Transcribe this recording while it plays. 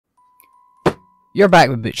You're back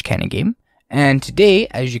with BUTCHCGVX, and today,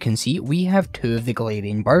 as you can see, we have two of the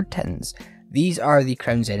Galarian bird tins. These are the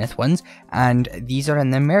Crown Zenith ones, and these are in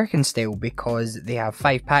the American style because they have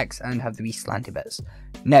 5 packs and have the wee slanty bits.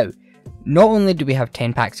 Now, not only do we have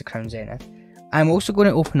 10 packs of Crown Zenith, I'm also going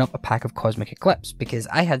to open up a pack of Cosmic Eclipse because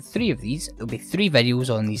I had 3 of these. There'll be 3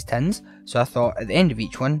 videos on these tins, so I thought at the end of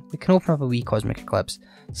each one, we can open up a wee Cosmic Eclipse,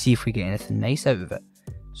 see if we get anything nice out of it.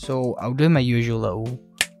 So I'll do my usual little...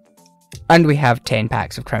 And we have 10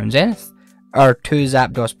 packs of Crown Zenith, our 2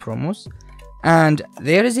 Zapdos promos, and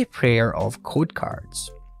there is a prayer of code cards.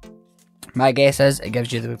 My guess is it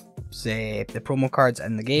gives you the promo cards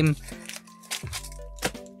in the game,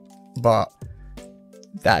 but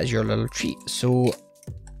that is your little treat. So,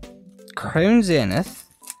 Crown Zenith,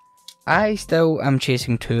 I still am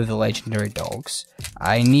chasing 2 of the legendary dogs.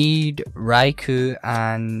 I need Raikou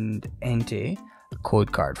and Entei, a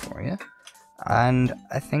code card for you. And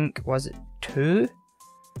I think, was it 2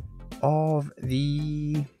 of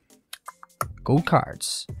the gold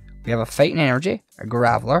cards? We have a Fighting Energy, a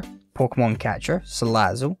Graveler, Pokemon Catcher,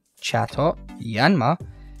 Salazzle, Chatot, Yanma.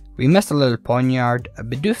 We missed a little Ponyard, a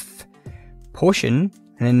Bidoof, Potion,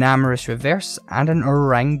 an Enamorous Reverse, and an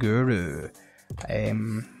Oranguru.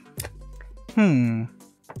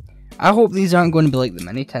 I hope these aren't going to be like the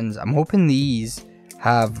mini tins. I'm hoping these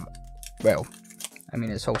have, well, I mean,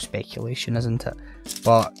 it's all speculation, isn't it?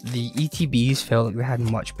 But the ETBs felt like we had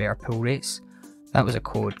much better pull rates. That was a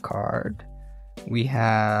code card. We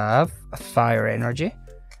have a Fire Energy.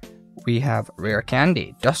 We have Rare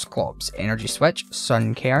Candy, Dusclops, Energy Switch,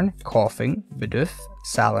 Sunkern, Coughing, Bidoof,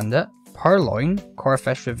 Salandit, Purloin,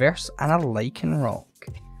 Corphish Reverse, and a Lycanroc.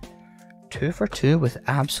 2 for 2 with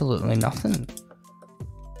absolutely nothing.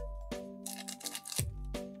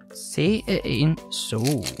 Say it ain't so.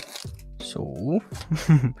 So,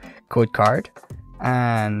 code card,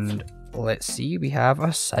 and let's see, we have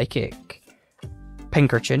a Psychic,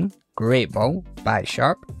 Pinkerton, Great Ball,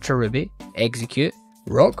 Bisharp, Cherubi, Execute,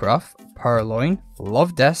 Rockruff, Purloin,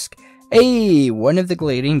 Love Disc, one of the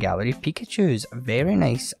Galarian Gallery Pikachus, very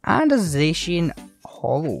nice, and a Zacian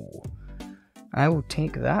Hollow. I will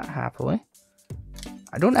take that happily.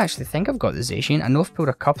 I don't actually think I've got the Zacian. I know I've pulled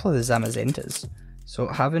a couple of the Zamazentas, so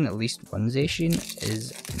having at least one Zacian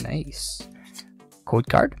is nice. Code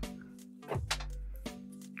card.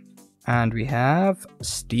 And we have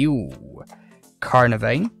Steel,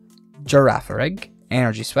 Carnivine, Girafarig,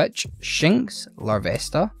 Energy Switch, Shinx,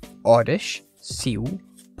 Larvesta, Oddish, Seal,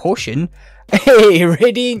 Potion,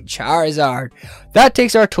 Radiant Charizard. That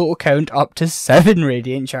takes our total count up to 7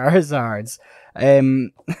 Radiant Charizards.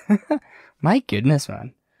 My goodness,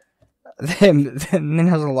 man. Then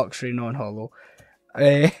there's a Luxury non-holo.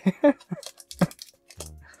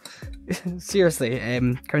 Seriously,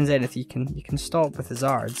 Crown Zenith, you can stop with the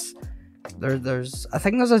Zards. I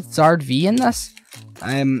think there's a Zard V in this.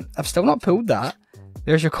 I've still not pulled that.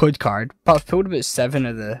 There's your code card, but I've pulled about 7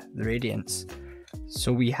 of the Radiants.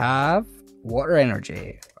 So we have Water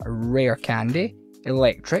Energy, a Rare Candy,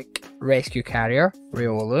 Electric, Rescue Carrier,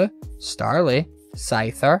 Riolu, Starly,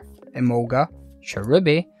 Scyther, Emolga,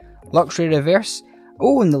 Cherubi, Luxury Reverse.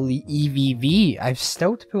 Oh, and the EVV. I've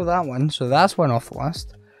still to pull that one, so that's one off the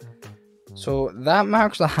list. So that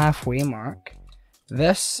marks the halfway mark.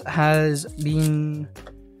 This has been,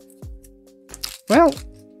 well,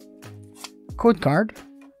 code card.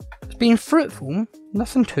 It's been fruitful.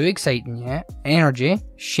 Nothing too exciting yet. Energy,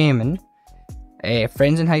 Shaman,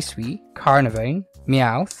 Friends in High Sweet, Carnivine,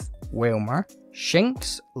 Meowth, Wailmer,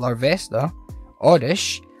 Shinx, Larvesta,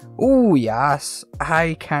 Oddish. Oh yes,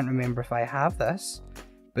 I can't remember if I have this,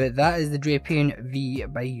 but that is the Drapion V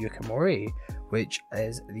by Yukimori, which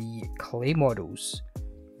is the clay models.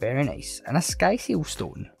 Very nice. And a Sky Seal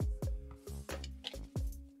Stone.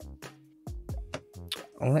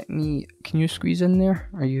 Can you squeeze in there?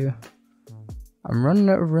 I'm running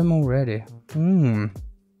out of room already.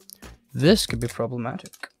 This could be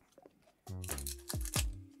problematic.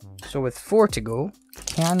 So with 4 to go,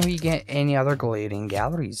 can we get any other Galarian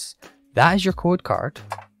galleries? That is your code card.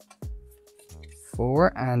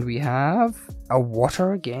 4, and we have a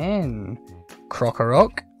Water again.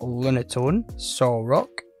 Crocorock, Lunatone, Solrock,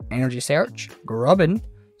 Energy Search, Grubbin,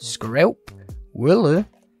 Skrelp, Wooloo,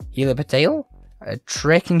 Helioptile, a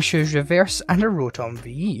Trekking Shoes Reverse, and a Rotom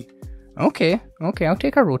V. Okay, I'll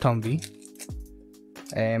take a Rotom V.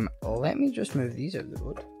 Let me just move these out of the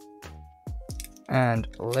road. And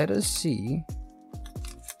let us see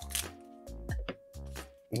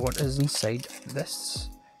what is inside this.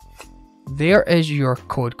 There is your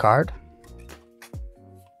code card.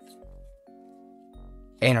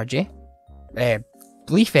 Energy.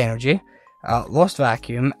 Leaf Energy. Lost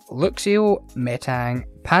Vacuum, Luxio, Metang,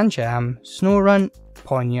 Pancham, Snorunt,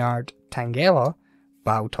 Ponyard, Tangela,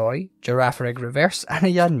 Baltoy, Girafarig Reverse, and a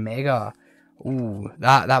Yanmega. Ooh,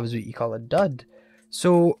 that was what you call a dud.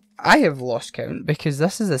 So, I have lost count because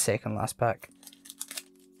this is the second last pack.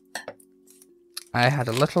 I had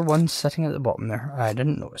a little one sitting at the bottom there. I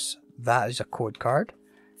didn't notice. That is a code card.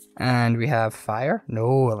 And we have Fire,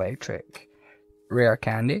 no Electric, Rare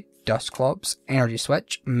Candy, Dusclops, Energy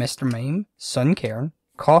Switch, Mr. Mime, Suncairn,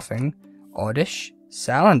 Coughing, Oddish,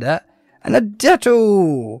 Salandit, and a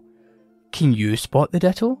Ditto! Can you spot the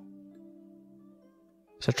Ditto?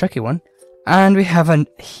 It's a tricky one. And we have a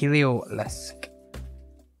Heliolisk.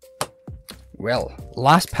 Well,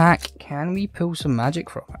 last pack, can we pull some magic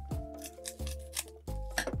from it?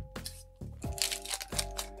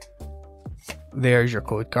 There's your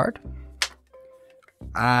code card.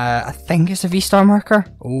 I think it's a V-Star marker.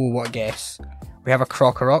 Oh, what a guess. We have a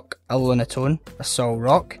Crocorock, a Lunatone, a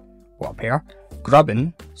Solrock, what a pair,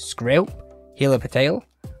 Grubbin, Skrelp, Helioptile,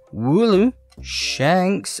 Wooloo,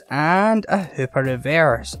 Shanks, and a Hooper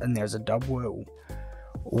Reverse, and there's a Dubwool.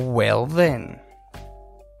 Well then.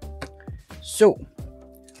 So,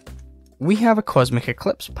 we have a Cosmic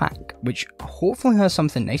Eclipse pack, which hopefully has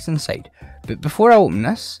something nice inside. But before I open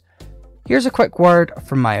this, here's a quick word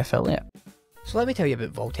from my affiliate. So let me tell you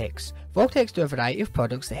about Voltex. Voltex do a variety of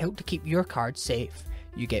products that help to keep your cards safe.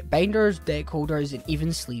 You get binders, deck holders, and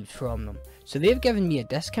even sleeves from them. So they've given me a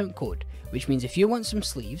discount code, which means if you want some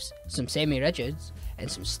sleeves, some semi-rigids, and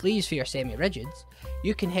some sleeves for your semi-rigids,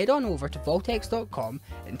 you can head on over to Voltex.com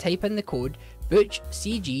and type in the code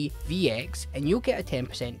BUTCHCGVX and you'll get a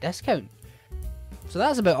 10% discount. So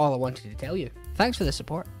that's about all I wanted to tell you. Thanks for the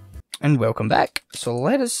support. And welcome back. So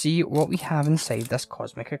let us see what we have inside this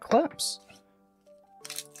Cosmic Eclipse.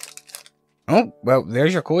 Oh, well,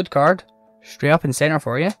 there's your code card. Straight up in center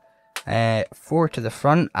for you. 4 to the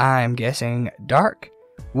front, I'm guessing Dark.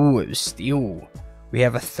 Ooh, it was Steel. We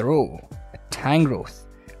have a Throw, a Tangrowth,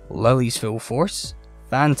 Lily's Full Force,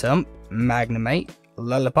 Phantom, Magnemite,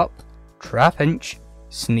 Lillipup, Trapinch,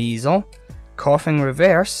 Sneasel, Coughing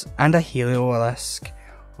Reverse, and a Heliolisk.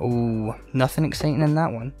 Oh, nothing exciting in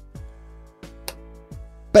that one.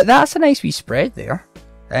 But that's a nice wee spread there.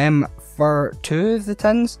 For 2 of the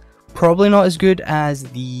tins, probably not as good as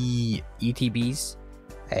the ETBs.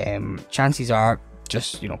 Chances are,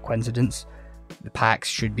 just, coincidence, the packs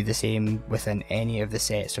should be the same within any of the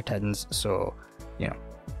sets or tins, so,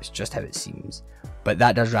 it's just how it seems. But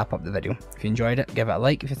that does wrap up the video. If you enjoyed it, give it a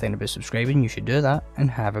like. If you're thinking about subscribing, you should do that, and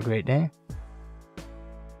have a great day.